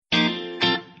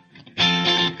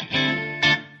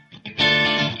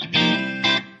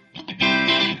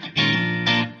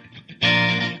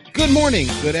Good morning,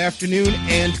 good afternoon,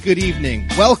 and good evening.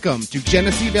 Welcome to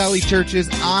Genesee Valley Church's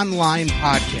online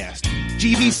podcast.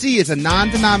 GVC is a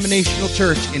non-denominational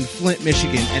church in Flint,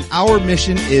 Michigan, and our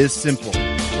mission is simple: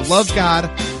 to love God,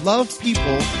 love people,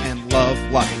 and love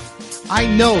life. I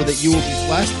know that you will be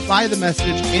blessed by the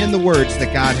message and the words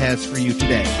that God has for you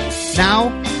today. Now,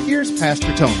 here's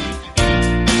Pastor Tony.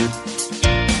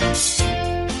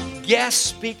 Guest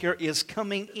speaker is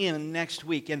coming in next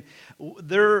week, and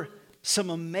they're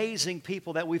some amazing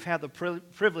people that we've had the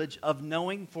privilege of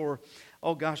knowing for,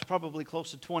 probably close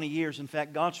to 20 years. In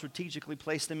fact, God strategically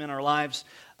placed them in our lives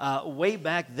way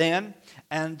back then.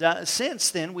 And since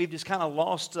then, we've just kind of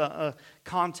lost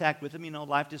contact with them. You know,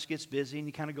 life just gets busy and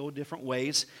you kind of go different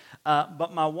ways.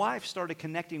 But my wife started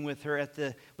connecting with her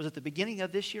was it the beginning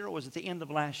of this year or was it the end of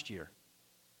last year?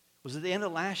 Was it the end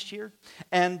of last year?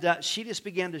 And she just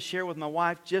began to share with my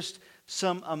wife just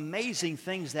some amazing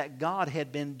things that God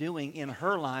had been doing in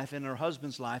her life, in her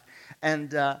husband's life.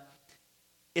 And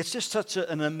it's just such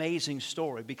an amazing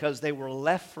story because they were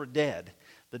left for dead.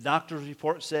 The doctor's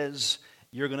report says,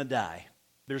 you're going to die.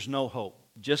 There's no hope.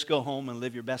 Just go home and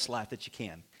live your best life that you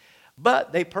can.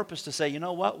 But they purposed to say, you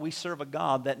know what? We serve a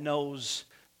God that knows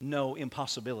no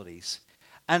impossibilities.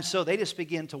 And so they just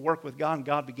began to work with God, and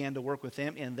God began to work with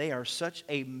them, and they are such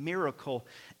a miracle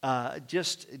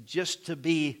just to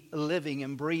be living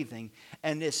and breathing.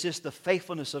 And it's just the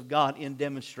faithfulness of God in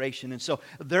demonstration. And so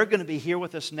they're going to be here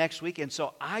with us next week. And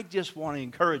so I just want to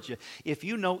encourage you, if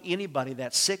you know anybody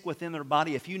that's sick within their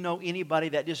body, if you know anybody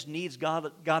that just needs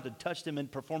God to touch them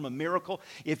and perform a miracle,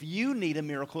 if you need a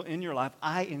miracle in your life,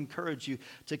 I encourage you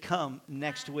to come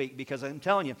next week, because I'm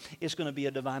telling you, it's going to be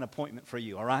a divine appointment for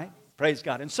you, all right? Praise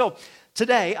God. And so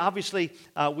today, obviously,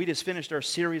 we just finished our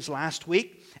series last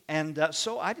week. And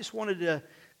so I just wanted to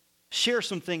share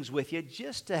some things with you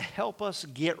just to help us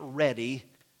get ready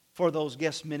for those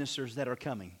guest ministers that are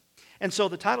coming. And so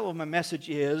the title of my message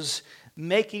is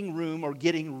Making Room or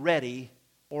Getting Ready,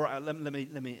 or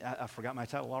I forgot my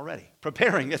title already.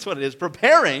 Preparing, that's what it is.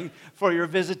 Preparing for your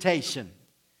visitation.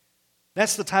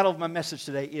 That's the title of my message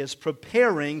today, is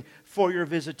Preparing for Your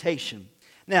Visitation.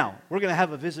 Now, we're going to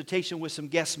have a visitation with some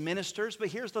guest ministers, but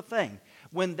here's the thing.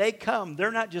 When they come,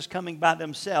 they're not just coming by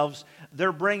themselves.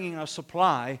 They're bringing a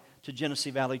supply to Genesee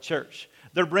Valley Church.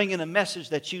 They're bringing a message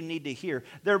that you need to hear.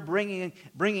 They're bringing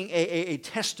a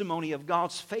testimony of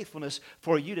God's faithfulness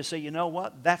for you to say, you know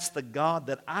what? That's the God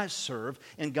that I serve,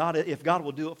 and God, if God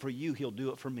will do it for you, He'll do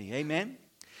it for me. Amen?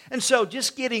 And so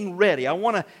just getting ready, I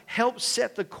want to help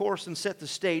set the course and set the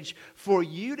stage for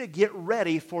you to get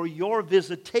ready for your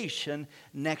visitation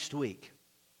next week.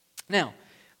 Now,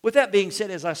 with that being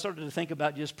said, as I started to think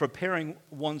about just preparing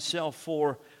oneself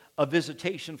for a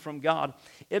visitation from God,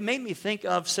 it made me think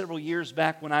of several years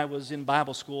back when I was in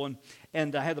Bible school,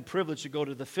 and I had the privilege to go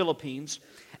to the Philippines.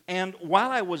 And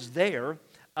while I was there,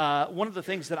 one of the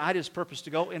things that I just purposed to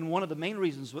go, and one of the main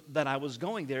reasons that I was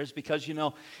going there is because, you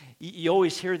know, you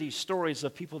always hear these stories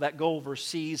of people that go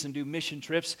overseas and do mission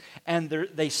trips, and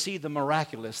they see the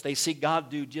miraculous. They see God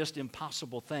do just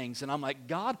impossible things. And I'm like,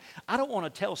 God, I don't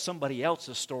want to tell somebody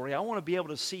else's story. I want to be able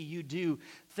to see you do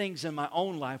things in my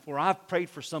own life where I've prayed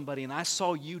for somebody and I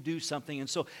saw you do something. And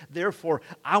so, therefore,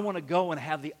 I want to go and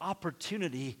have the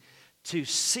opportunity to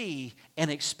see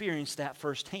and experience that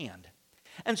firsthand.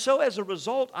 And so as a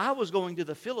result, I was going to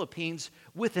the Philippines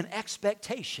with an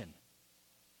expectation.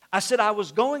 I said I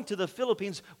was going to the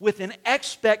Philippines with an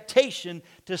expectation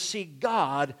to see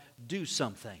God do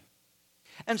something.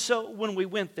 And so when we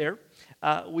went there,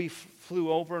 we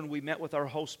flew over and we met with our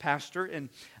host pastor, and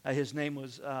his name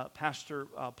was Pastor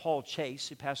Paul Chase.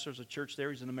 He pastors a church there.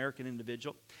 He's an American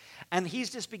individual. And he's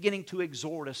just beginning to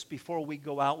exhort us before we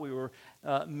go out. We were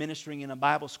ministering in a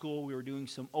Bible school. We were doing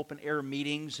some open-air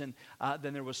meetings, and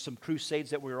then there was some crusades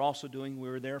that we were also doing. We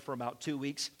were there for about 2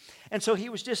 weeks. And so he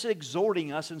was just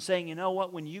exhorting us and saying, you know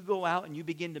what, when you go out and you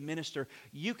begin to minister,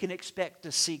 you can expect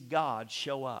to see God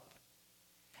show up.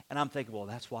 And I'm thinking, well,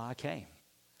 that's why I came.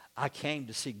 I came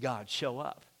to see God show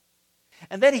up.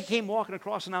 And then he came walking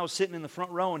across, and I was sitting in the front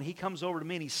row, and he comes over to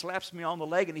me, and he slaps me on the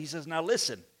leg, and he says, now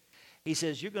listen. He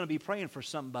says, you're going to be praying for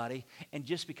somebody, and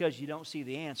just because you don't see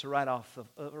the answer right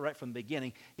from the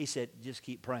beginning, he said, just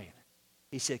keep praying.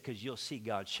 He said, because you'll see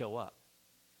God show up.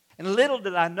 And little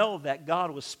did I know that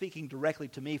God was speaking directly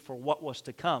to me for what was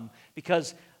to come,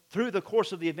 because through the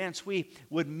course of the events, we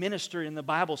would minister in the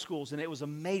Bible schools, and it was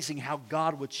amazing how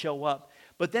God would show up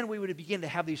But then we would begin to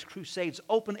have these crusades,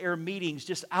 open-air meetings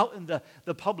just out in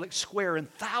the public square,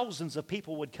 and thousands of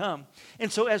people would come.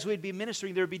 And so as we'd be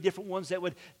ministering, there would be different ones that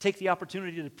would take the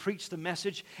opportunity to preach the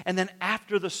message. And then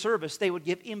after the service, they would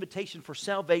give invitation for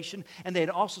salvation. And they'd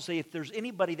also say, if there's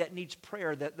anybody that needs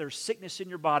prayer, that there's sickness in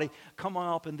your body, come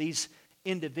on up, and these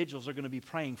individuals are going to be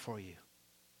praying for you.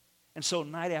 And so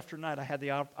night after night, I had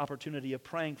the opportunity of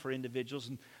praying for individuals,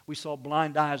 and we saw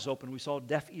blind eyes open, we saw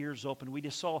deaf ears open, we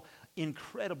just saw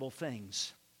incredible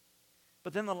things.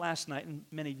 But then the last night, and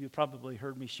many of you probably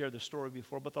heard me share the story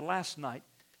before, but the last night,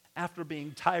 after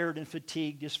being tired and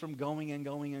fatigued just from going and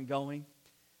going and going,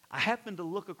 I happened to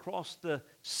look across the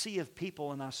sea of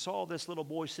people, and I saw this little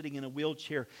boy sitting in a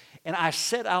wheelchair, and I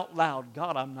said out loud,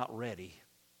 God, I'm not ready.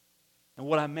 And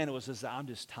what I meant was I'm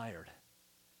just tired.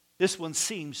 This one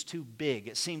seems too big.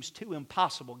 It seems too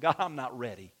impossible. God, I'm not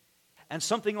ready. And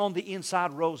something on the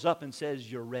inside rose up and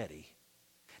says, you're ready.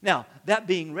 Now, that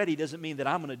being ready doesn't mean that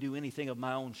I'm going to do anything of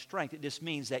my own strength. It just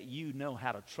means that you know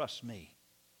how to trust me.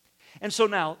 And so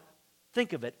now,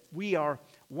 think of it. We are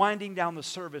winding down the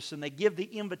service, and they give the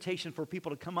invitation for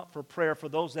people to come up for prayer for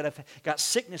those that have got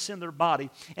sickness in their body.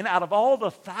 And out of all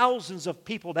the thousands of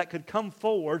people that could come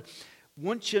forward,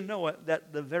 wouldn't you know it,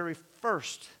 that the very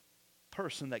first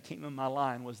person that came in my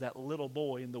line was that little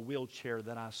boy in the wheelchair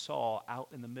that I saw out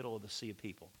in the middle of the sea of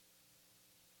people.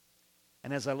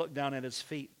 And as I looked down at his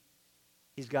feet,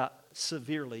 he's got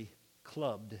severely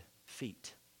clubbed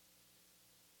feet.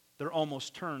 They're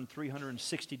almost turned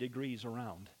 360 degrees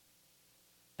around.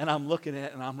 And I'm looking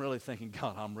at it and I'm really thinking,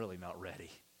 God, I'm really not ready.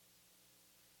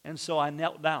 And so I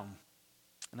knelt down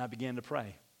and I began to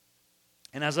pray.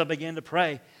 And as I began to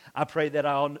pray, I prayed that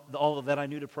all that I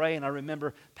knew to pray. And I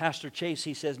remember Pastor Chase,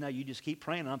 he says, now you just keep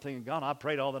praying. And I'm thinking, God, I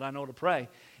prayed all that I know to pray.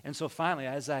 And so finally,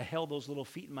 as I held those little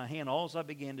feet in my hand, all I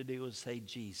began to do was say,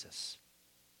 Jesus,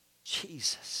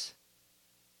 Jesus,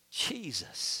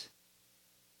 Jesus,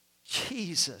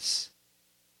 Jesus.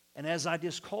 And as I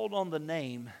just called on the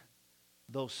name,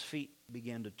 those feet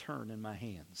began to turn in my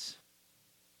hands.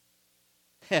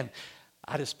 And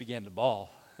I just began to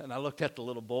bawl. And I looked at the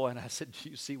little boy and I said, do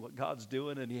you see what God's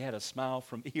doing? And he had a smile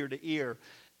from ear to ear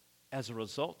as a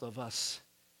result of us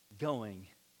going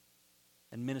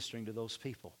and ministering to those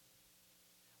people.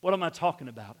 What am I talking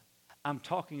about? I'm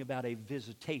talking about a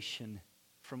visitation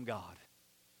from God.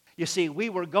 You see, we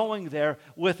were going there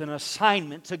with an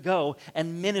assignment to go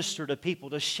and minister to people,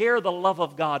 to share the love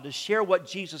of God, to share what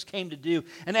Jesus came to do.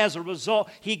 And as a result,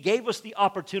 He gave us the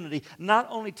opportunity not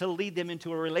only to lead them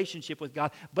into a relationship with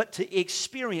God, but to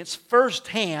experience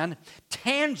firsthand,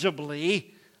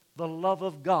 tangibly, the love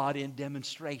of God in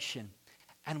demonstration.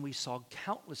 And we saw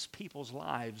countless people's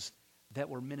lives that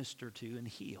were ministered to and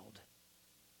healed.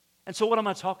 And so what am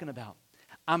I talking about?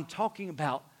 I'm talking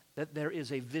about that there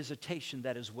is a visitation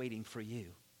that is waiting for you.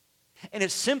 And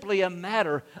it's simply a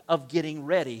matter of getting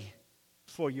ready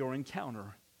for your encounter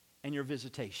and your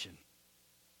visitation.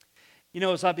 You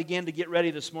know, as I began to get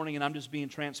ready this morning, and I'm just being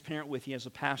transparent with you as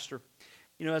a pastor,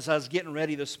 you know, as I was getting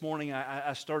ready this morning,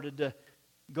 I started to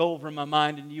go over in my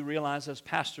mind, and you realize as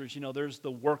pastors, you know, there's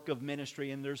the work of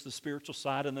ministry, and there's the spiritual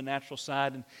side and the natural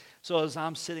side. And so as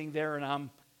I'm sitting there and I'm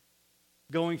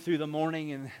going through the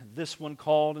morning, and this one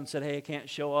called and said, hey, I can't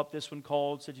show up. This one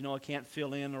called, said, you know, I can't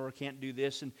fill in or I can't do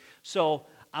this. And so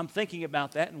I'm thinking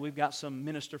about that, and we've got some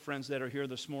minister friends that are here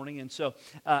this morning. And so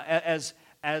as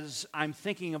I'm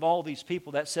thinking of all these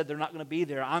people that said they're not going to be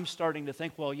there, I'm starting to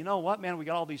think, well, you know what, man, we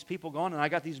got all these people going, and I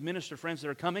got these minister friends that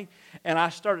are coming, and I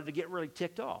started to get really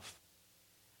ticked off.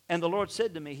 And the Lord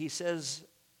said to me, He says,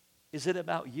 is it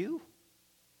about you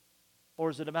or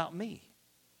is it about me?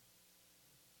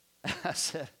 I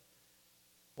said,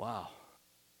 wow.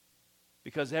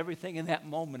 Because everything in that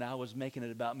moment, I was making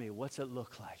it about me. What's it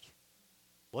look like?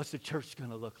 What's the church going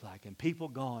to look like? And people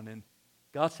gone. And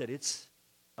God said, it's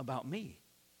about me.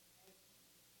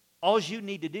 All you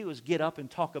need to do is get up and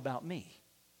talk about me.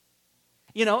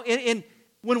 You know,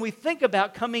 when we think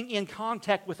about coming in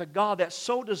contact with a God that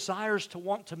so desires to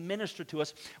want to minister to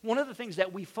us, one of the things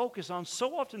that we focus on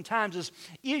so oftentimes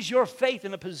is your faith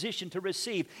in a position to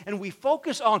receive? And we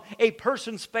focus on a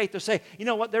person's faith to say, you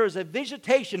know what, there is a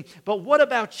visitation, but what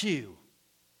about you?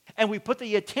 And we put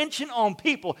the attention on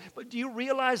people. But do you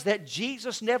realize that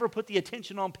Jesus never put the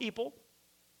attention on people?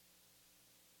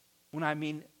 When I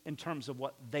mean in terms of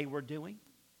what they were doing.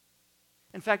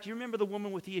 In fact, you remember the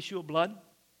woman with the issue of blood?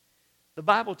 The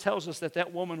Bible tells us that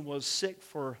that woman was sick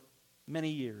for many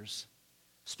years.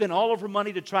 Spent all of her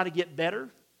money to try to get better,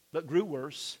 but grew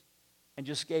worse and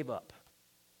just gave up.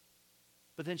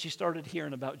 But then she started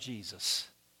hearing about Jesus.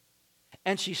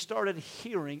 And she started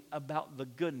hearing about the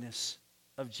goodness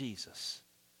of Jesus.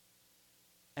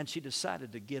 And she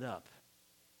decided to get up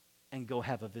and go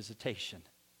have a visitation.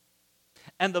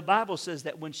 And the Bible says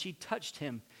that when she touched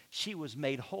him, she was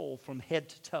made whole from head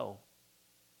to toe.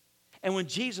 And when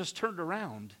Jesus turned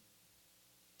around,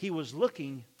 he was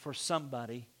looking for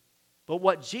somebody. But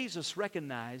what Jesus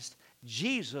recognized,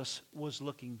 Jesus was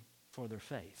looking for their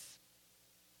faith.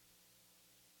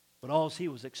 But all he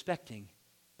was expecting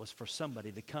was for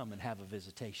somebody to come and have a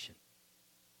visitation.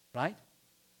 Right?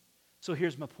 So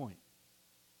here's my point.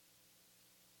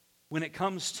 When it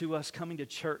comes to us coming to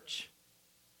church,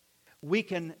 we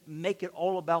can make it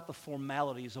all about the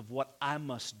formalities of what I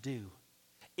must do.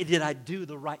 Did I do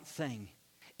the right thing?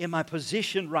 Am I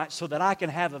positioned right so that I can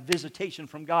have a visitation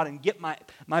from God and get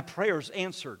my prayers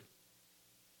answered?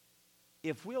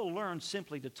 If we'll learn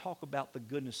simply to talk about the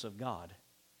goodness of God,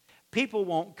 people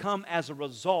won't come as a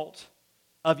result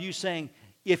of you saying,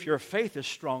 if your faith is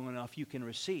strong enough, you can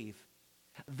receive.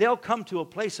 They'll come to a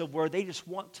place of where they just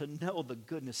want to know the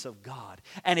goodness of God.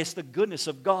 And it's the goodness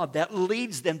of God that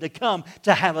leads them to come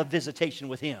to have a visitation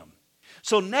with Him.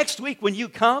 So next week when you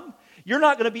come, you're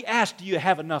not going to be asked, do you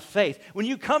have enough faith? When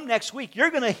you come next week, you're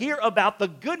going to hear about the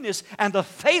goodness and the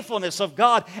faithfulness of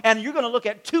God. And you're going to look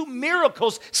at two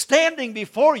miracles standing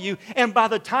before you. And by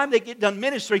the time they get done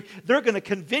ministering, they're going to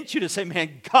convince you to say,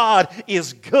 man, God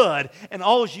is good. And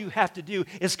all you have to do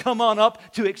is come on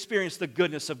up to experience the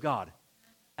goodness of God.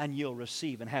 And you'll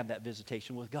receive and have that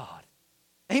visitation with God.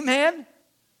 Amen?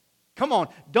 Come on,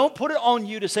 don't put it on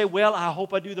you to say, well, I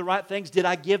hope I do the right things. Did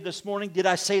I give this morning? Did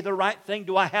I say the right thing?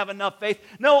 Do I have enough faith?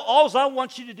 No, all I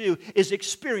want you to do is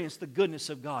experience the goodness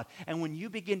of God. And when you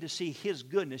begin to see His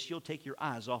goodness, you'll take your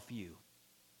eyes off you.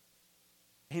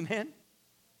 Amen?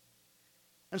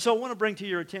 And so I want to bring to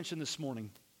your attention this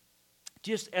morning,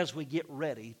 just as we get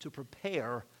ready to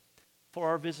prepare for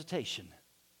our visitation.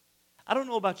 I don't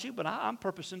know about you, but I'm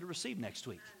purposing to receive next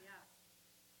week.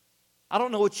 I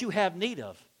don't know what you have need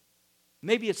of.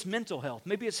 Maybe it's mental health.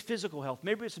 Maybe it's physical health.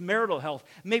 Maybe it's marital health.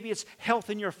 Maybe it's health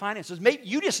in your finances. Maybe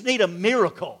you just need a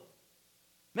miracle.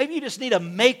 Maybe you just need a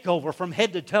makeover from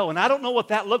head to toe. And I don't know what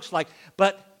that looks like,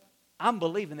 but I'm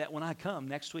believing that when I come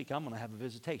next week, I'm going to have a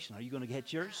visitation. Are you going to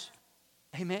get yours?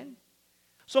 Amen?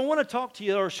 So I want to talk to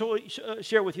you or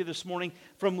share with you this morning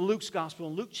from Luke's Gospel,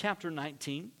 in Luke chapter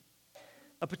 19,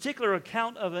 a particular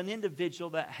account of an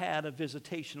individual that had a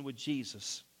visitation with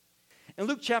Jesus. In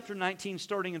Luke chapter 19,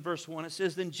 starting in verse 1, it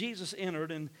says, Then Jesus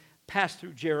entered and passed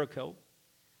through Jericho.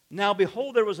 Now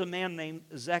behold, there was a man named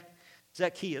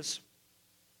Zacchaeus,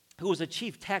 who was a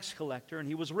chief tax collector, and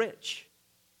he was rich.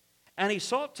 And he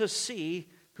sought to see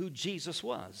who Jesus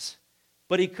was.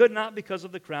 But he could not because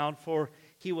of the crowd, for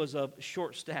he was of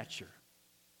short stature.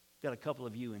 Got a couple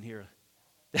of you in here.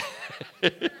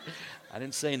 I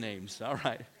didn't say names. All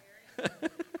right.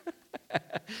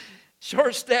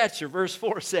 Short stature, verse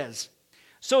 4 says,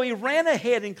 So he ran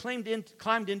ahead and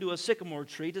climbed into a sycamore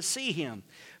tree to see him,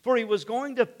 for he was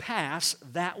going to pass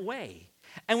that way.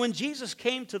 And when Jesus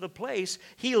came to the place,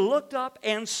 he looked up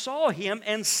and saw him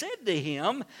and said to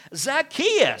him,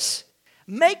 Zacchaeus,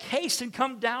 make haste and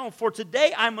come down, for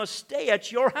today I must stay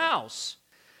at your house.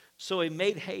 So he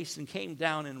made haste and came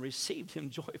down and received him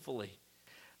joyfully.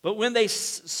 But when they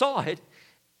saw it,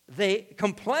 they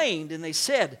complained and they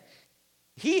said,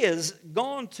 He is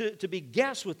gone to be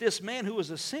guests with this man who was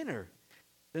a sinner.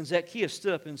 Then Zacchaeus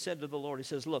stood up and said to the Lord, he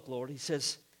says, Look, Lord, he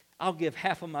says, I'll give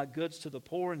half of my goods to the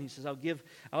poor. And he says,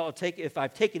 if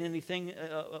I've taken anything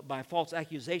by false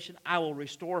accusation, I will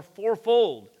restore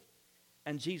fourfold.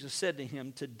 And Jesus said to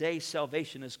him, Today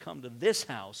salvation has come to this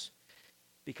house,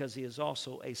 because he is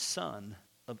also a son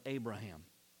of Abraham.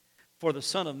 For the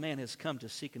Son of Man has come to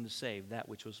seek and to save that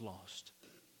which was lost.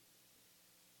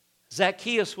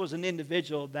 Zacchaeus was an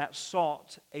individual that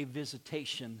sought a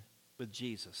visitation with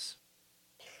Jesus.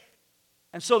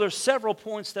 And so there's several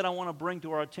points that I want to bring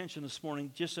to our attention this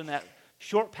morning, just in that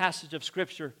short passage of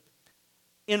Scripture,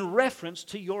 in reference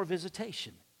to your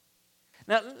visitation.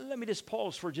 Now, let me just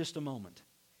pause for just a moment.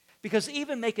 Because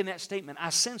even making that statement,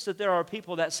 I sense that there are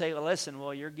people that say, well, listen,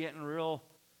 you're getting real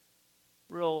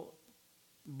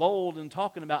bold in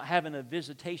talking about having a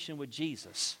visitation with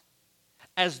Jesus,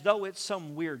 as though it's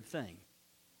some weird thing.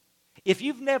 If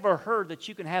you've never heard that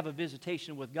you can have a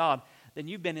visitation with God, then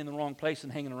you've been in the wrong place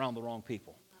and hanging around the wrong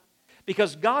people.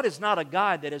 Because God is not a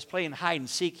God that is playing hide and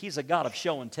seek. He's a God of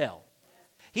show and tell.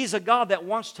 He's a God that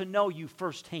wants to know you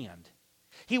firsthand.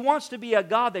 He wants to be a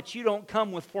God that you don't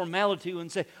come with formality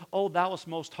and say, "Oh, thou art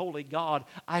most holy God,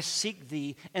 I seek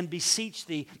thee and beseech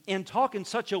thee," and talk in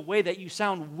such a way that you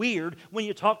sound weird when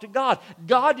you talk to God.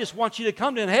 God just wants you to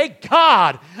come to Him, "Hey,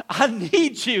 God, I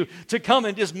need you to come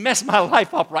and just mess my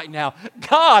life up right now.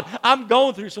 God, I'm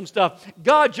going through some stuff.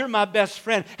 God, you're my best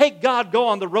friend. Hey, God, go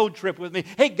on the road trip with me.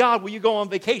 Hey, God, will you go on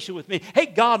vacation with me? Hey,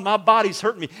 God, my body's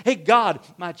hurting me. Hey, God,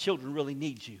 my children really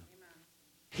need you."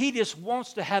 He just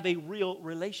wants to have a real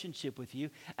relationship with you,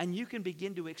 and you can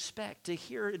begin to expect to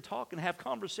hear and talk and have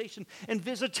conversation and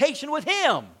visitation with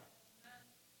Him.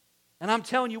 And I'm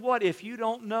telling you what, if you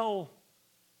don't know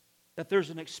that there's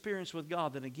an experience with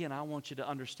God, then again, I want you to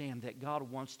understand that God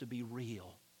wants to be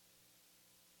real.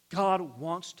 God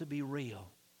wants to be real.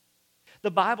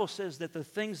 The Bible says that the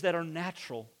things that are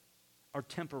natural are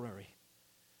temporary,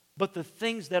 but the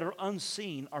things that are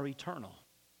unseen are eternal.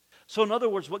 So in other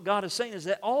words, what God is saying is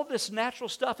that all this natural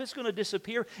stuff is going to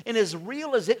disappear, and as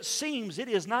real as it seems, it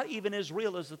is not even as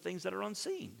real as the things that are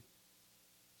unseen.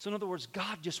 So in other words,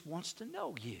 God just wants to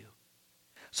know you.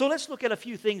 So let's look at a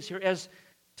few things here as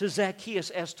to Zacchaeus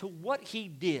as to what he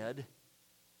did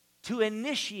to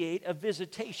initiate a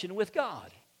visitation with God.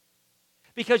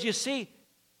 Because you see,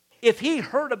 if he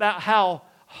heard about how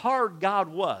hard God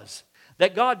was,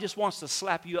 that God just wants to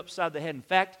slap you upside the head. In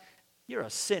fact, you're a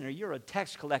sinner, you're a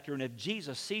tax collector, and if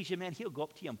Jesus sees you, man, He'll go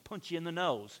up to you and punch you in the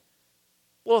nose.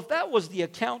 Well, if that was the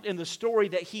account in the story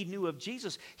that he knew of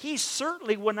Jesus, he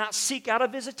certainly would not seek out a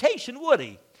visitation, would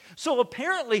he? So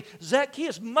apparently,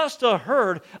 Zacchaeus must have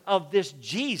heard of this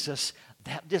Jesus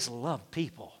that just loved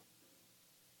people.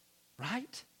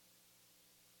 Right?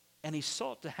 And he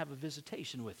sought to have a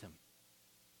visitation with Him.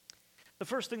 The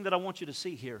first thing that I want you to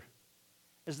see here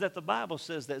is that the Bible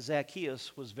says that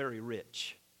Zacchaeus was very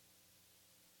rich.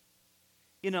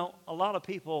 You know, a lot of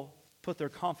people put their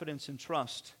confidence and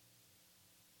trust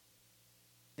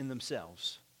in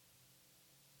themselves.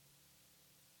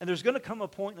 And there's going to come a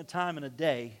point in a time and a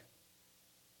day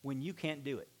when you can't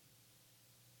do it.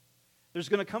 There's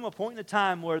going to come a point in a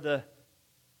time where the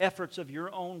efforts of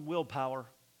your own willpower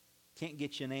can't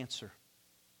get you an answer.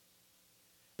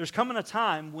 There's coming a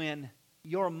time when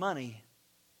your money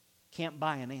can't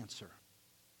buy an answer.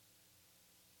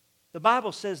 The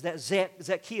Bible says that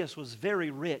Zacchaeus was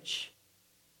very rich,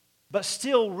 but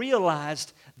still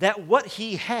realized that what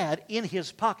he had in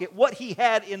his pocket, what he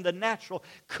had in the natural,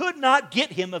 could not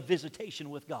get him a visitation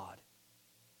with God.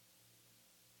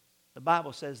 The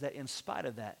Bible says that in spite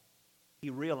of that, he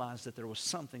realized that there was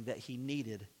something that he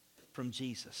needed from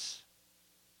Jesus.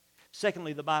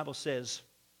 Secondly, the Bible says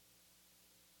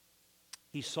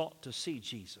he sought to see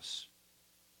Jesus.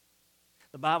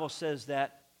 The Bible says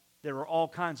that there were all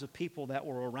kinds of people that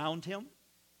were around him.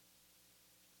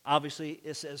 Obviously,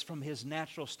 it says from his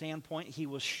natural standpoint, he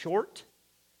was short.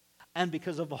 And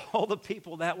because of all the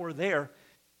people that were there,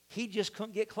 he just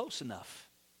couldn't get close enough.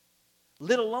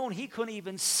 Let alone, he couldn't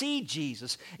even see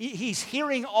Jesus. He's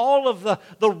hearing all of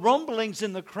the rumblings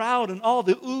in the crowd and all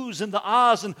the oohs and the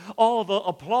ahs and all the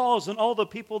applause and all the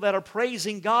people that are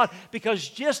praising God, because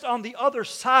just on the other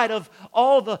side of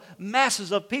all the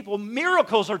masses of people,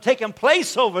 miracles are taking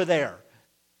place over there.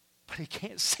 But he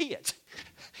can't see it.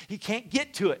 He can't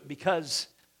get to it because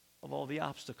of all the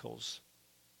obstacles.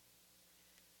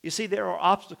 You see, there are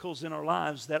obstacles in our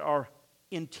lives that are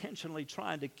intentionally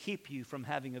trying to keep you from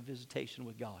having a visitation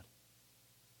with God.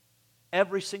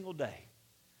 Every single day.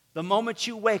 The moment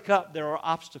you wake up, there are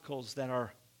obstacles that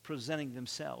are presenting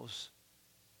themselves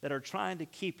that are trying to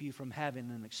keep you from having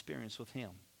an experience with Him.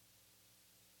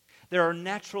 There are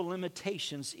natural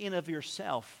limitations in of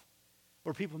yourself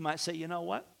where people might say, you know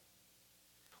what?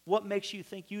 What makes you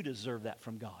think you deserve that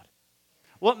from God?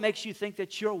 What makes you think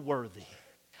that you're worthy?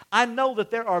 I know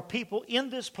that there are people in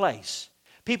this place,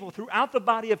 people throughout the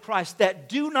body of Christ, that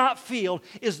do not feel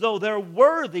as though they're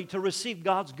worthy to receive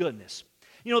God's goodness.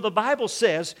 You know, the Bible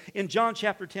says in John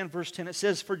chapter 10, verse 10, it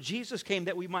says, "For Jesus came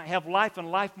that we might have life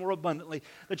and life more abundantly."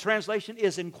 The translation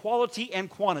is in quality and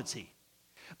quantity.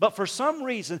 But for some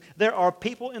reason, there are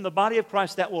people in the body of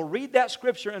Christ that will read that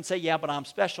scripture and say, yeah, but I'm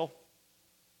special.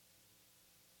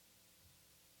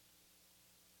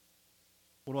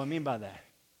 What do I mean by that?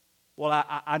 Well,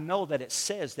 I know that it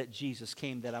says that Jesus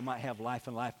came that I might have life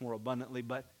and life more abundantly,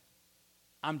 but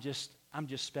I'm just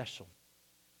special.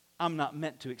 I'm not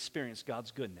meant to experience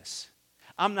God's goodness.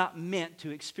 I'm not meant to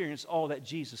experience all that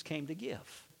Jesus came to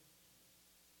give.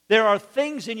 There are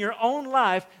things in your own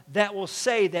life that will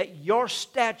say that your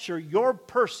stature, your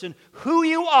person, who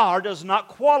you are, does not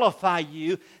qualify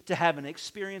you to have an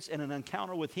experience and an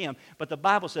encounter with Him. But the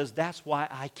Bible says that's why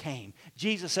I came.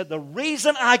 Jesus said the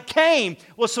reason I came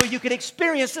was so you could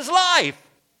experience this life.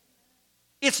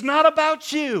 It's not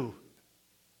about you.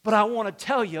 But I want to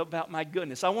tell you about my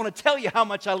goodness. I want to tell you how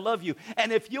much I love you.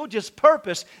 And if you'll just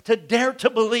purpose to dare to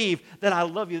believe that I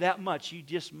love you that much, you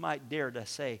just might dare to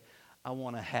say, I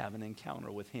want to have an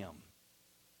encounter with him.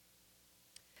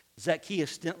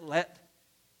 Zacchaeus didn't let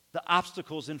the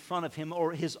obstacles in front of him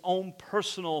or his own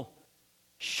personal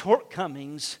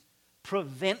shortcomings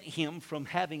prevent him from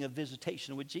having a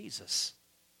visitation with Jesus.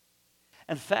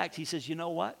 In fact, he says, you know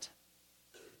what?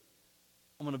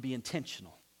 I'm going to be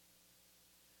intentional.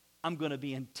 I'm going to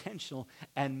be intentional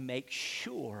and make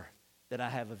sure that I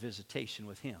have a visitation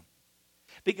with him.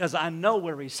 Because I know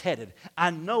where he's headed.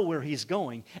 I know where he's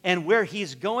going. And where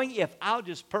he's going, if I'll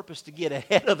just purpose to get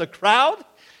ahead of the crowd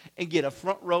and get a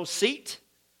front row seat,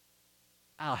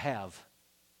 I'll have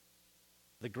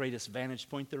the greatest vantage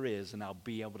point there is, and I'll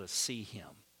be able to see him.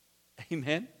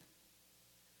 Amen?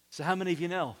 So how many of you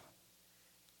know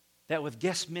that with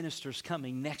guest ministers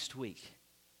coming next week,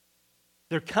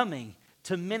 they're coming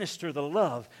to minister the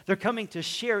love. They're coming to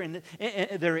share in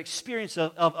their experience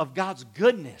of God's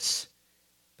goodness.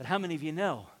 But how many of you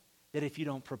know that if you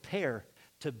don't prepare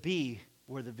to be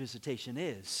where the visitation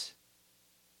is,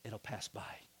 it'll pass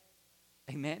by?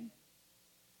 Amen?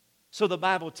 So the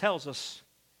Bible tells us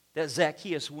that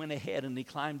Zacchaeus went ahead and he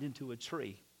climbed into a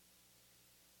tree.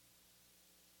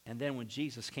 And then when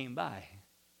Jesus came by,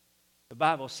 the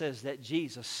Bible says that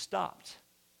Jesus stopped.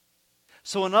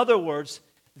 So in other words,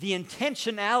 the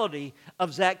intentionality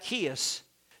of Zacchaeus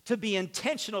to be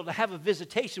intentional to have a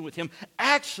visitation with him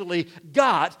actually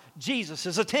got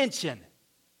Jesus' attention.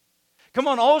 Come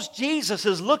on, all Jesus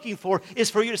is looking for is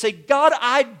for you to say, God,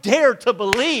 I dare to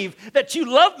believe that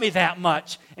you love me that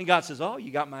much. And God says, oh,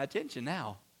 you got my attention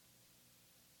now.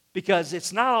 Because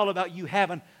it's not all about you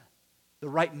having the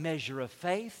right measure of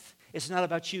faith. It's not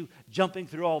about you jumping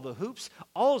through all the hoops.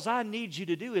 All I need you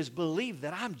to do is believe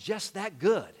that I'm just that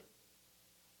good.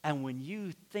 And when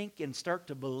you think and start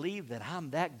to believe that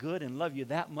I'm that good and love you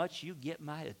that much, you get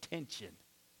my attention.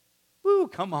 Woo,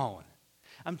 come on.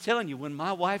 I'm telling you, when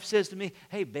my wife says to me,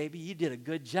 hey, baby, you did a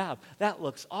good job. That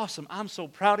looks awesome. I'm so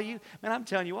proud of you. Man, I'm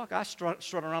telling you what, I strut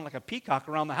around like a peacock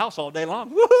around the house all day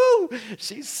long. Woohoo!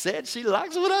 She said she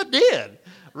likes what I did,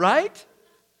 right?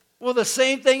 Well, the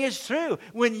same thing is true.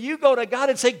 When you go to God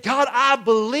and say, God, I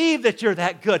believe that you're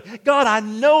that good. God, I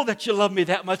know that you love me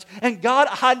that much. And God,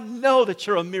 I know that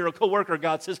you're a miracle worker.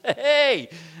 God says, hey,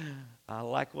 I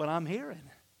like what I'm hearing.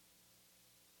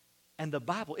 And the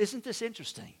Bible, isn't this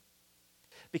interesting?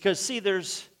 Because, see,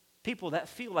 there's people that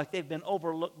feel like they've been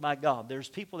overlooked by God. There's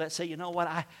people that say, you know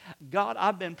what, God,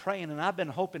 I've been praying and I've been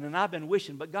hoping and I've been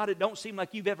wishing, but God, it don't seem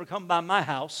like you've ever come by my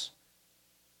house.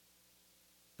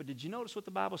 But did you notice what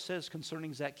the Bible says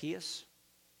concerning Zacchaeus?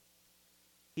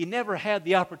 He never had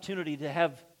the opportunity to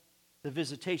have the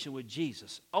visitation with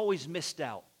Jesus. Always missed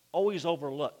out. Always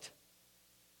overlooked.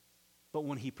 But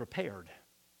when he prepared,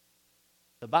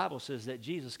 the Bible says that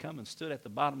Jesus come and stood at the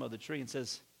bottom of the tree and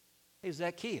says, hey,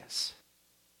 Zacchaeus,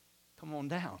 come on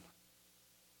down.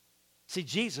 See,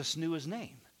 Jesus knew his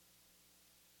name.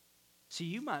 See,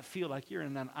 you might feel like you're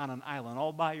on an island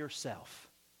all by yourself.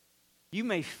 You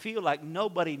may feel like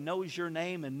nobody knows your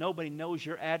name and nobody knows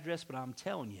your address, but I'm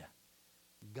telling you,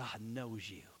 God knows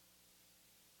you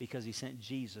because he sent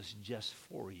Jesus just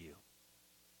for you.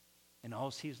 And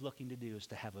all he's looking to do is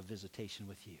to have a visitation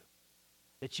with you.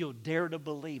 That you'll dare to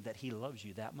believe that he loves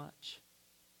you that much.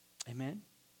 Amen?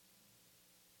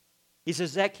 He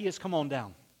says, Zacchaeus, come on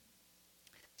down.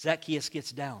 Zacchaeus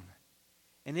gets down.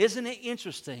 And isn't it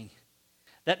interesting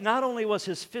that not only was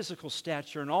his physical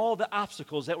stature and all the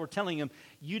obstacles that were telling him,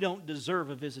 you don't deserve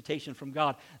a visitation from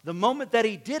God. The moment that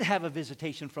he did have a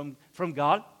visitation from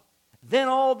God, then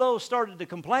all those started to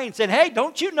complain, said, hey,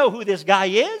 don't you know who this guy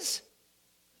is?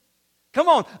 Come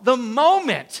on, the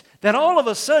moment that all of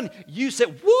a sudden you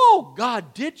said, whoa,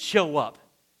 God did show up.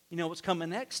 You know what's coming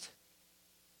next?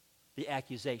 The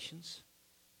accusations.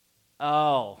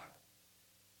 Oh,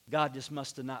 God just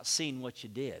must have not seen what you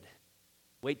did.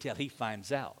 Wait till he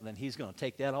finds out. Then he's going to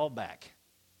take that all back.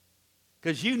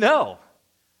 Because you know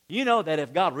that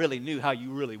if God really knew how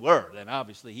you really were, then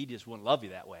obviously he just wouldn't love you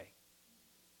that way.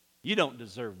 You don't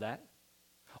deserve that.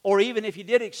 Or even if you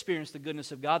did experience the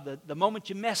goodness of God, the moment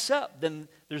you mess up, then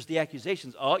there's the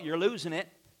accusations. Oh, you're losing it.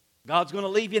 God's going to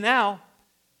leave you now.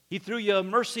 He threw you a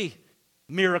mercy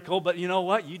miracle, but you know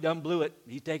what? You done blew it.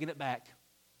 He's taking it back.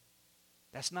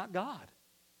 That's not God.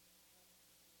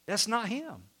 That's not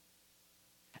him.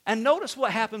 And notice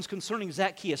what happens concerning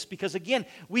Zacchaeus, because again,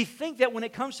 we think that when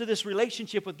it comes to this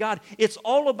relationship with God, it's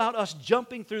all about us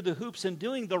jumping through the hoops and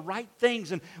doing the right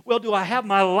things. And, well, do I have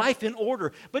my life in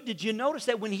order? But did you notice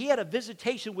that when he had a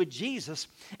visitation with Jesus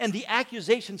and the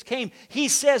accusations came, he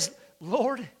says,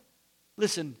 Lord,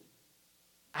 listen,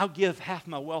 I'll give half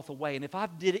my wealth away. And if I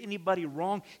did anybody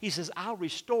wrong, he says, I'll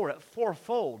restore it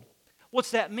fourfold.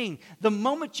 What's that mean? The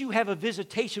moment you have a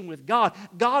visitation with God,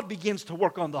 God begins to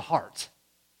work on the heart.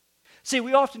 See,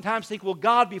 we oftentimes think, well,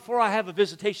 God, before I have a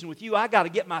visitation with you, I got to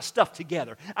get my stuff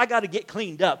together. I got to get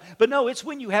cleaned up. But no, it's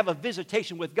when you have a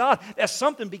visitation with God that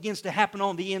something begins to happen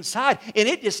on the inside, and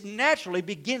it just naturally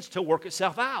begins to work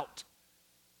itself out.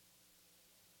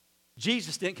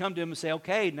 Jesus didn't come to him and say,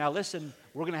 okay, now listen,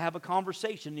 we're going to have a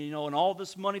conversation, and all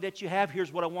this money that you have,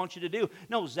 here's what I want you to do.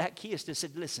 No, Zacchaeus just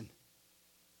said, listen,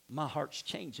 my heart's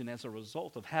changing as a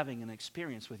result of having an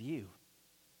experience with you.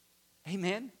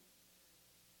 Amen?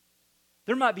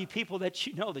 There might be people that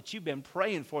you know that you've been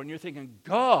praying for and you're thinking,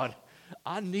 God,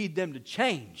 I need them to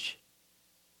change.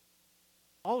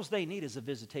 All they need is a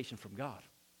visitation from God.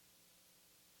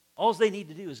 All they need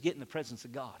to do is get in the presence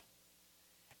of God.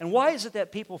 And why is it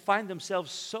that people find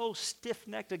themselves so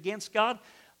stiff-necked against God?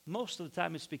 Most of the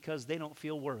time it's because they don't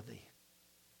feel worthy.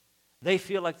 They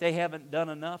feel like they haven't done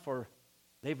enough, or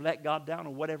they've let God down,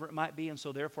 or whatever it might be, and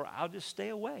so therefore I'll just stay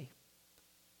away.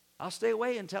 I'll stay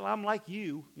away until I'm like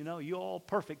you all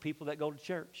perfect people that go to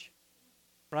church,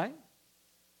 right?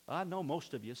 I know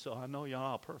most of you, so I know you're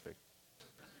all perfect.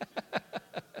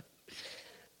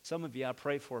 Some of you I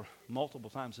pray for multiple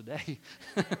times a day.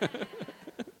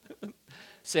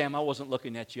 Sam, I wasn't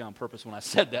looking at you on purpose when I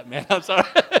said that, man. I'm sorry.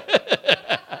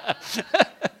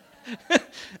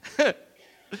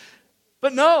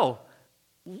 But no,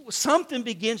 something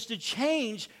begins to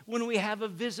change when we have a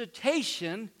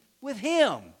visitation with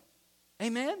Him.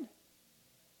 Amen?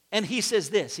 And he says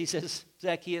this. He says,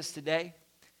 Zacchaeus, today,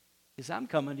 he says, I'm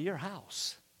coming to your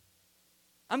house.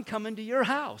 I'm coming to your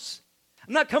house.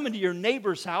 I'm not coming to your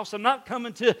neighbor's house. I'm not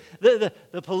coming to the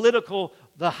political,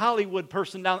 the Hollywood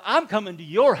person down. I'm coming to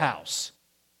your house.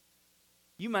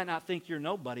 You might not think you're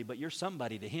nobody, but you're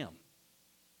somebody to him.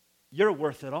 You're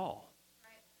worth it all.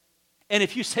 And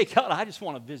if you say, God, I just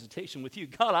want a visitation with you.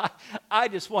 God, I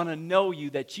just want to know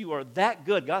you, that you are that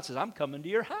good. God says, I'm coming to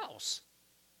your house.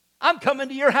 I'm coming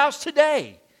to your house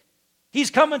today. He's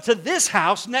coming to this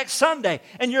house next Sunday.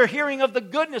 And you're hearing of the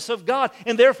goodness of God.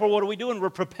 And therefore, what are we doing?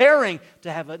 We're preparing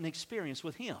to have an experience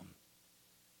with Him.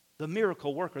 The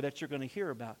miracle worker that you're going to hear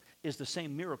about is the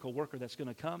same miracle worker that's going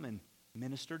to come and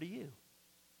minister to you.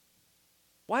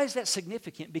 Why is that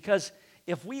significant? Because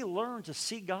if we learn to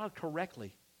see God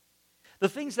correctly, the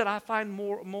things that I find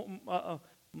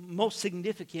most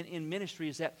significant in ministry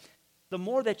is that the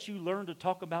more that you learn to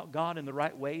talk about God in the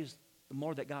right ways, the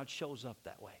more that God shows up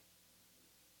that way.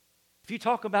 If you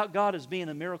talk about God as being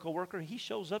a miracle worker, He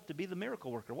shows up to be the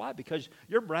miracle worker. Why? Because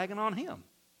you're bragging on Him.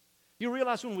 You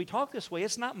realize when we talk this way,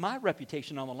 it's not my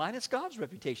reputation on the line, it's God's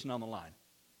reputation on the line.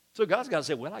 So God's got to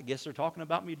say, well, I guess they're talking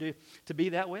about me to be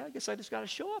that way. I guess I just got to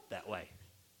show up that way.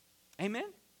 Amen?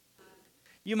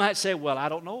 You might say, well, I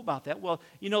don't know about that. Well,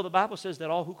 the Bible says that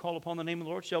all who call upon the name of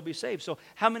the Lord shall be saved. So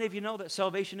how many of you know that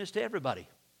salvation is to everybody?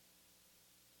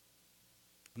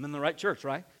 I'm in the right church,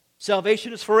 right?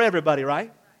 Salvation is for everybody,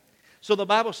 right? So the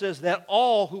Bible says that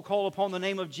all who call upon the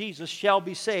name of Jesus shall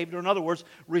be saved, or in other words,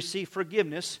 receive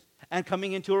forgiveness and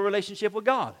coming into a relationship with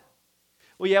God.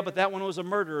 Well, yeah, but that one was a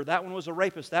murderer, that one was a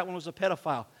rapist, that one was a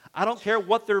pedophile. I don't care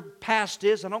what their past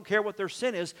is, I don't care what their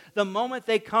sin is. The moment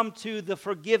they come to the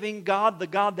forgiving God, the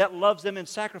God that loves them and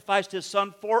sacrificed His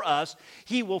Son for us,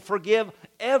 He will forgive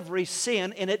every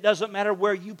sin, and it doesn't matter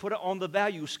where you put it on the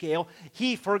value scale.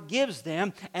 He forgives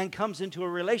them and comes into a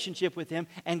relationship with them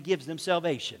and gives them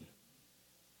salvation.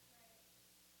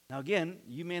 Now again,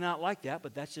 you may not like that,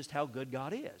 but that's just how good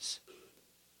God is.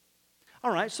 All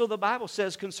right, so the Bible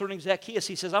says concerning Zacchaeus,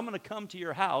 He says, I'm going to come to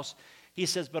your house. He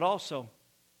says, but also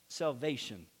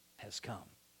salvation has come.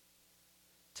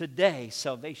 Today,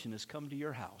 salvation has come to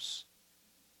your house.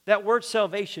 That word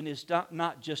salvation is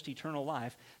not just eternal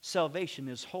life. Salvation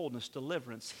is wholeness,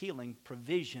 deliverance, healing,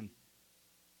 provision,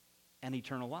 and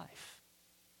eternal life.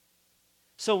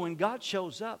 So when God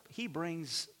shows up, He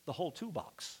brings the whole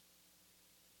toolbox.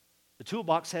 The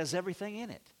toolbox has everything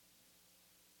in it.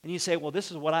 And you say, well,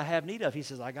 this is what I have need of. He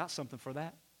says, I got something for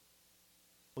that.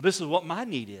 Well, this is what my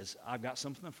need is. I've got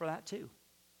something for that too.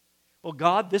 Well,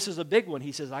 God, this is a big one.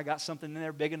 He says, I got something in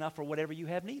there big enough for whatever you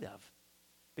have need of.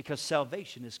 Because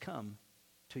salvation has come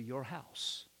to your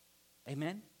house.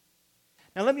 Amen?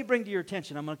 Now, let me bring to your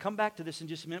attention. I'm going to come back to this in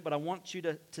just a minute, but I want you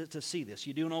to see this.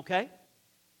 You doing okay?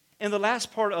 In the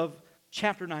last part of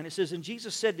chapter 9, it says, and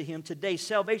Jesus said to him, today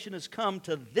salvation has come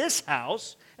to this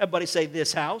house. Everybody say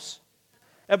this house.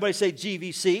 Everybody say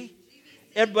GVC.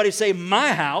 Everybody say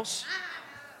my house.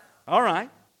 All right.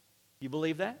 You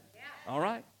believe that? All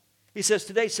right. He says,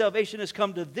 today salvation has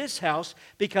come to this house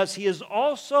because he is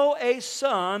also a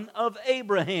son of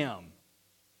Abraham.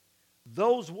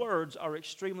 Those words are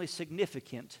extremely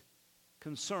significant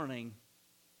concerning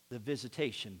the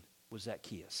visitation with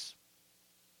Zacchaeus.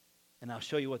 And I'll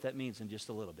show you what that means in just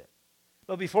a little bit.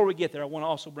 But before we get there, I want to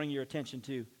also bring your attention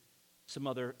to some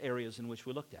other areas in which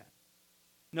we looked at.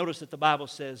 Notice that the Bible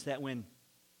says that when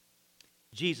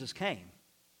Jesus came,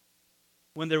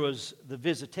 when there was the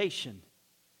visitation,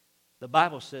 the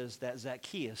Bible says that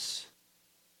Zacchaeus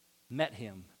met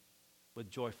him with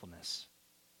joyfulness.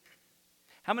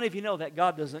 How many of you know that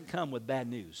God doesn't come with bad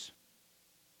news?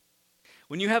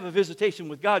 When you have a visitation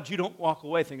with God, you don't walk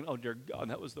away thinking, oh, dear God,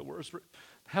 that was the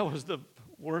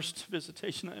worst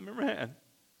visitation I ever had.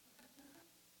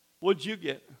 What'd you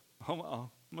get? Oh,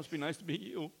 must be nice to be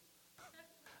you.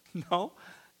 No.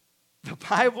 The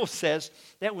Bible says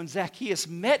that when Zacchaeus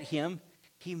met him,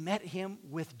 he met him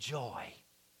with joy.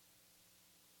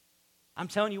 I'm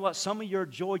telling you what, some of your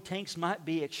joy tanks might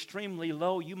be extremely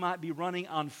low. You might be running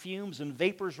on fumes and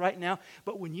vapors right now.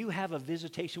 But when you have a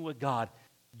visitation with God,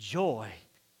 joy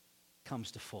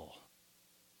comes to full.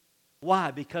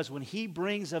 Why? Because when he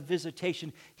brings a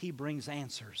visitation, he brings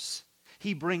answers.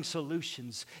 He brings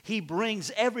solutions. He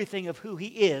brings everything of who he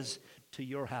is to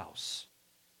your house.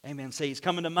 Amen. Say, he's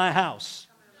coming to my house.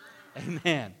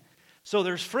 Amen. So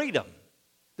there's freedom.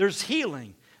 There's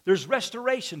healing. There's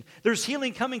restoration. There's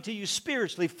healing coming to you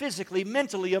spiritually, physically,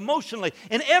 mentally, emotionally.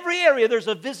 In every area, there's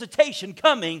a visitation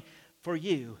coming for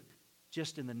you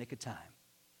just in the nick of time.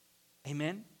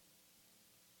 Amen?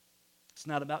 It's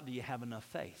not about do you have enough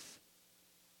faith.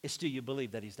 It's do you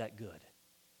believe that he's that good.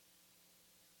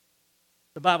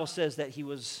 The Bible says that he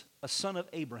was a son of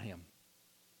Abraham.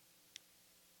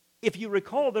 If you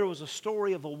recall, there was a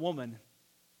story of a woman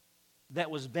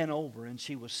that was bent over and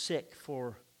she was sick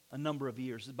for a number of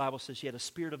years. The Bible says she had a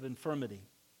spirit of infirmity.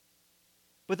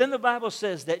 But then the Bible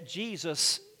says that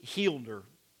Jesus healed her.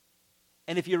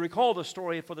 And if you recall the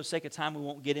story, for the sake of time, we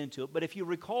won't get into it. But if you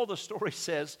recall, the story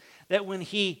says that when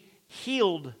he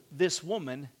healed this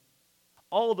woman,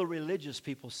 all the religious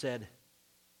people said,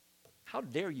 how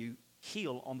dare you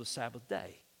heal on the Sabbath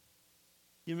day?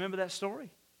 You remember that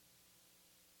story?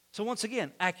 So once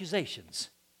again, accusations.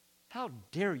 How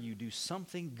dare you do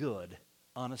something good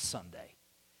on a Sunday?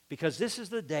 Because this is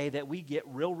the day that we get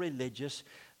real religious,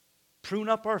 prune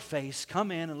up our face,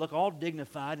 come in and look all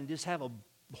dignified and just have a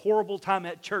horrible time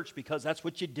at church because that's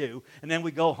what you do, and then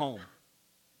we go home.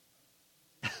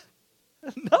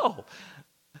 No.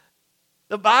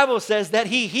 The Bible says that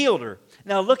he healed her.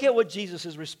 Now look at what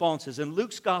Jesus' response is. In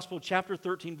Luke's Gospel, chapter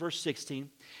 13, verse 16,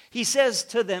 he says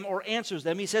to them, or answers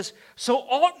them, he says, so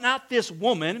ought not this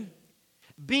woman,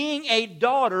 being a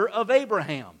daughter of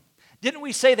Abraham. Didn't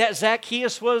we say that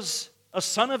Zacchaeus was a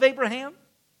son of Abraham?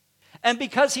 And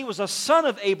because he was a son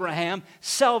of Abraham,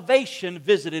 salvation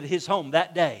visited his home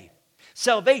that day.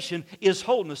 Salvation is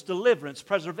wholeness, deliverance,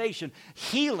 preservation,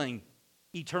 healing,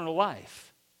 eternal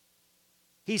life.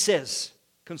 He says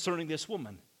concerning this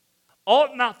woman,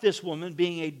 ought not this woman,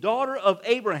 being a daughter of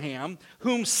Abraham,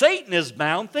 whom Satan is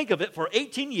bound, think of it, for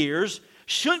 18 years,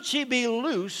 shouldn't she be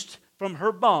loosed from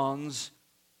her bonds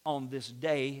on this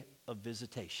day of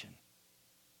visitation?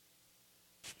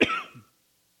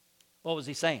 What was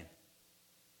he saying?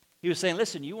 He was saying,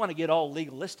 listen, you want to get all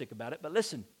legalistic about it, but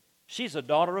listen, she's a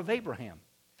daughter of Abraham.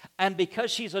 And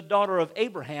because she's a daughter of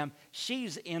Abraham,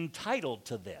 she's entitled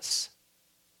to this.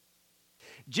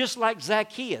 Just like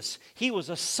Zacchaeus, he was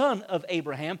a son of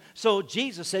Abraham, so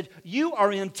Jesus said, you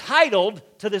are entitled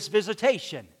to this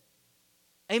visitation.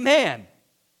 Amen.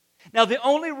 Now, the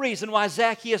only reason why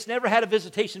Zacchaeus never had a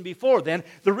visitation before then,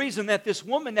 the reason that this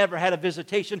woman never had a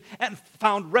visitation and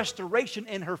found restoration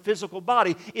in her physical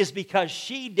body is because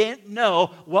she didn't know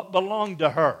what belonged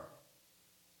to her.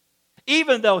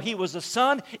 Even though he was a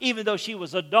son, even though she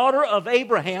was a daughter of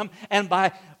Abraham, and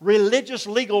by religious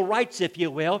legal rights, if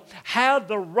you will, had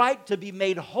the right to be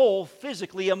made whole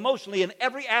physically, emotionally, in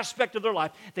every aspect of their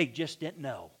life, they just didn't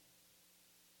know.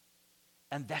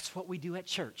 And that's what we do at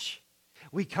church.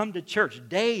 We come to church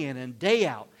day in and day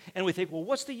out, and we think, well,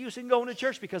 what's the use in going to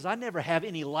church? Because I never have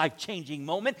any life-changing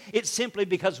moment. It's simply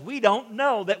because we don't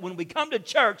know that when we come to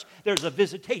church, there's a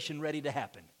visitation ready to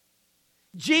happen.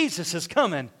 Jesus is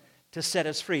coming to set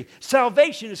us free.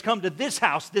 Salvation has come to this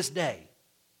house this day.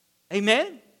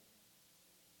 Amen?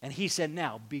 And he said,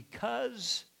 now,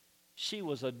 because she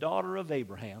was a daughter of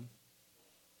Abraham,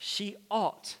 she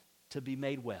ought to be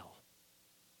made well.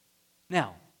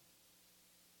 Now,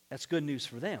 that's good news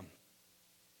for them.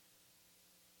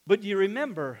 But do you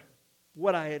remember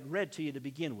what I had read to you to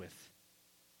begin with?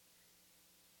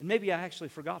 And maybe I actually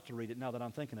forgot to read it now that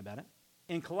I'm thinking about it.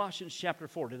 In Colossians chapter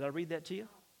 4, did I read that to you?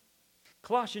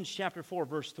 Colossians chapter 4,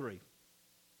 verse 3. It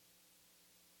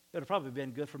would have probably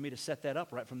been good for me to set that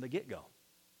up right from the get-go.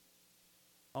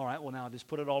 All right, well now I'll just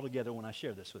put it all together when I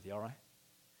share this with you, all right?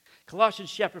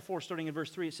 Colossians chapter 4, starting in verse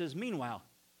 3, it says, meanwhile,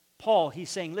 Paul, he's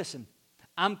saying, listen,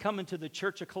 I'm coming to the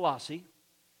church of Colossae.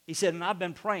 He said, and I've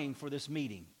been praying for this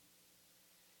meeting.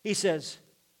 He says,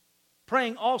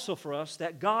 praying also for us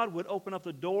that God would open up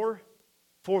the door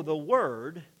for the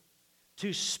word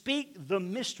to speak the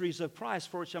mysteries of Christ,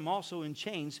 for which I'm also in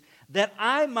chains, that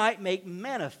I might make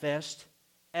manifest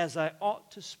as I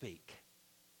ought to speak.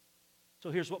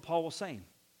 So here's what Paul was saying.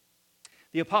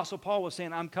 The Apostle Paul was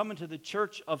saying, I'm coming to the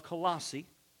church of Colossae,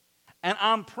 and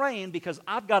I'm praying because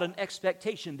I've got an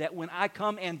expectation that when I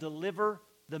come and deliver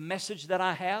the message that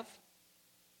I have,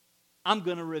 I'm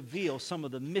going to reveal some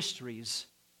of the mysteries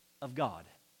of God.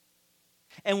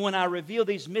 And when I reveal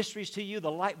these mysteries to you, the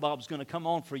light bulb's going to come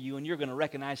on for you, and you're going to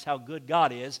recognize how good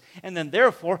God is. And then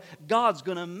therefore, God's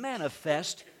going to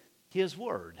manifest His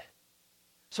Word.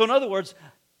 So in other words,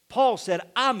 Paul said,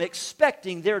 I'm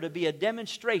expecting there to be a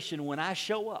demonstration when I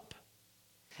show up.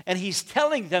 And he's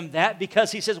telling them that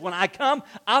because he says, when I come,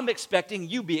 I'm expecting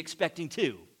you be expecting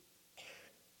too.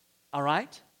 All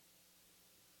right?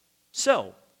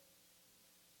 So,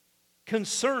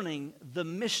 concerning the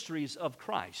mysteries of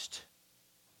Christ,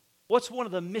 what's one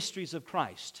of the mysteries of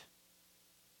Christ?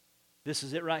 This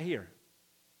is it right here.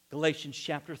 Galatians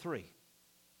chapter 3,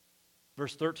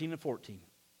 verse 13 and 14.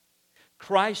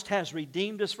 Christ has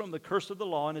redeemed us from the curse of the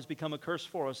law and has become a curse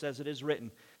for us, as it is written,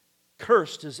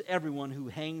 cursed is everyone who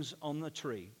hangs on the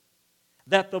tree,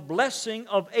 that the blessing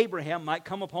of Abraham might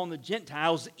come upon the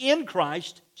Gentiles in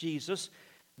Christ Jesus,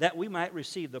 that we might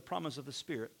receive the promise of the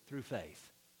Spirit through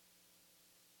faith.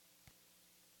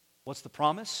 What's the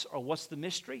promise, or what's the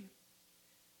mystery?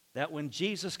 That when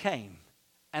Jesus came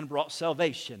and brought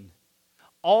salvation,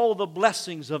 all the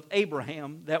blessings of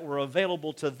Abraham that were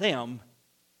available to them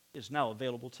is now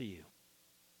available to you.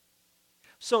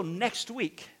 So next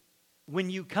week, when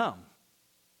you come,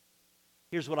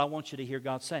 here's what I want you to hear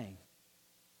God saying.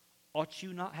 Ought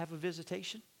you not have a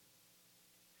visitation?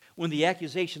 When the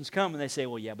accusations come and they say,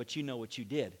 well, yeah, but you know what you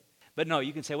did. But no,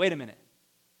 you can say, wait a minute.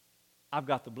 I've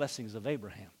got the blessings of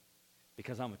Abraham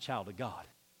because I'm a child of God.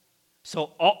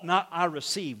 So ought not I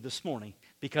receive this morning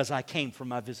because I came for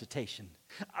my visitation.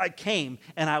 I came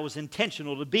and I was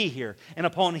intentional to be here. And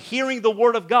upon hearing the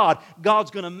Word of God, God's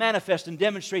going to manifest and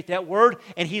demonstrate that Word,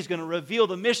 and He's going to reveal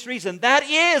the mysteries, and that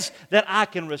is that I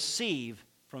can receive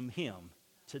from Him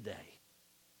today.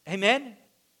 Amen?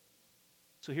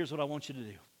 So here's what I want you to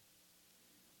do.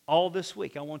 All this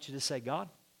week, I want you to say, God,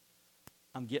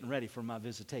 I'm getting ready for my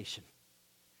visitation.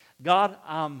 God,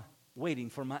 I'm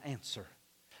waiting for my answer.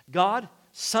 God,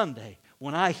 Sunday,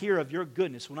 when I hear of your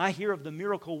goodness, when I hear of the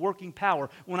miracle working power,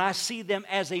 when I see them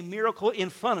as a miracle in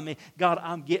front of me, God,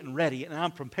 I'm getting ready and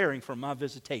I'm preparing for my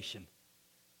visitation.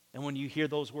 And when you hear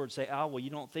those words, say, oh, well,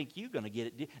 you don't think you're going to get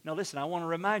it. No, listen, I want to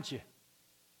remind you,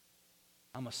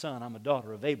 I'm a son, I'm a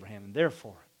daughter of Abraham, and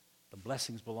therefore, the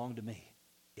blessings belong to me.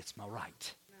 It's my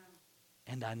right.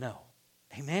 And I know.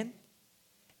 Amen?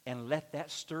 And let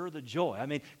that stir the joy. I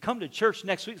mean, come to church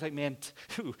next week. It's like, man,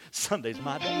 Sunday's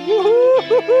my day.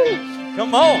 Woo-hoo-hoo-hoo.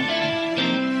 Come on.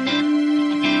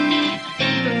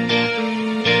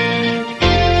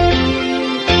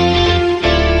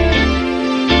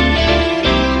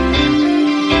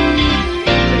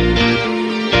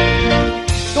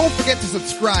 Don't forget to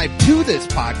subscribe to this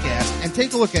podcast and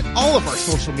take a look at all of our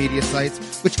social media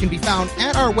sites, which can be found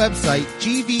at our website,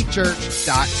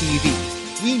 gvchurch.tv.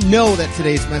 We know that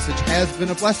today's message has been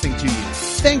a blessing to you.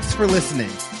 Thanks for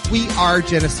listening. We are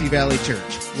Genesee Valley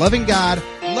Church, loving God,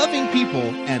 loving people,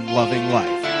 and loving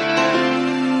life.